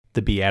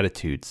The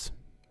Beatitudes,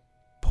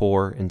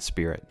 poor in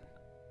spirit.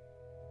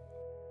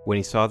 When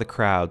he saw the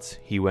crowds,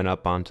 he went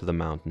up onto the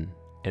mountain,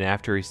 and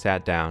after he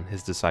sat down,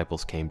 his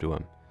disciples came to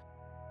him.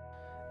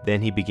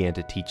 Then he began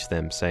to teach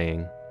them,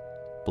 saying,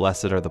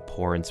 "Blessed are the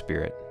poor in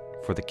spirit,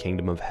 for the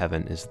kingdom of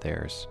heaven is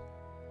theirs.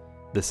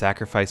 The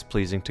sacrifice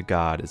pleasing to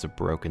God is a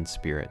broken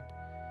spirit.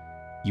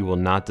 You will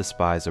not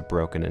despise a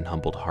broken and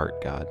humbled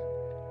heart, God.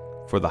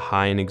 For the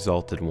high and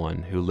exalted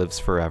one who lives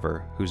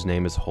forever, whose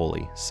name is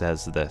holy,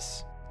 says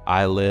this,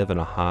 I live in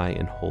a high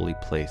and holy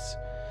place,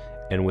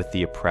 and with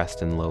the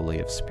oppressed and lowly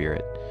of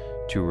spirit,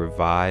 to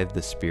revive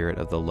the spirit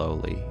of the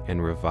lowly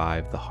and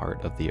revive the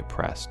heart of the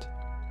oppressed."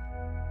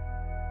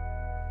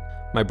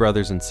 My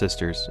brothers and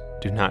sisters,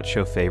 do not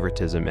show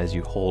favoritism as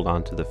you hold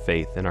on to the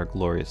faith in our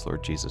glorious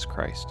Lord Jesus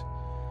Christ.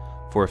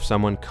 For if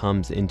someone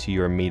comes into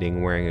your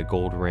meeting wearing a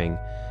gold ring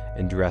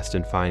and dressed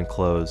in fine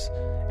clothes,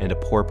 and a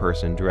poor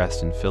person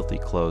dressed in filthy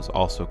clothes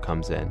also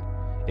comes in,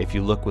 if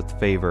you look with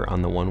favor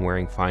on the one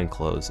wearing fine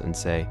clothes and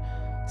say,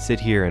 "Sit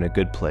here in a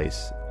good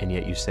place," and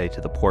yet you say to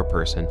the poor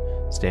person,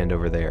 "Stand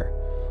over there,"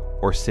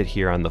 or "Sit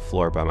here on the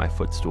floor by my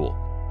footstool,"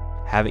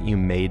 haven't you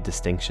made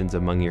distinctions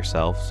among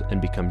yourselves and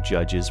become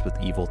judges with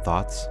evil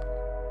thoughts?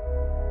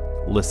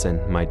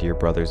 Listen, my dear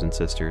brothers and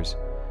sisters,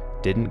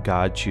 didn't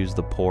God choose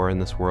the poor in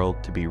this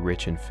world to be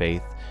rich in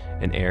faith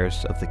and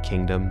heirs of the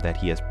kingdom that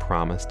he has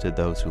promised to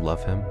those who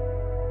love him?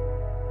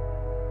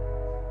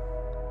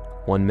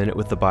 1 Minute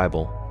with the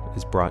Bible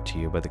is brought to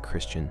you by the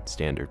Christian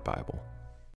Standard Bible.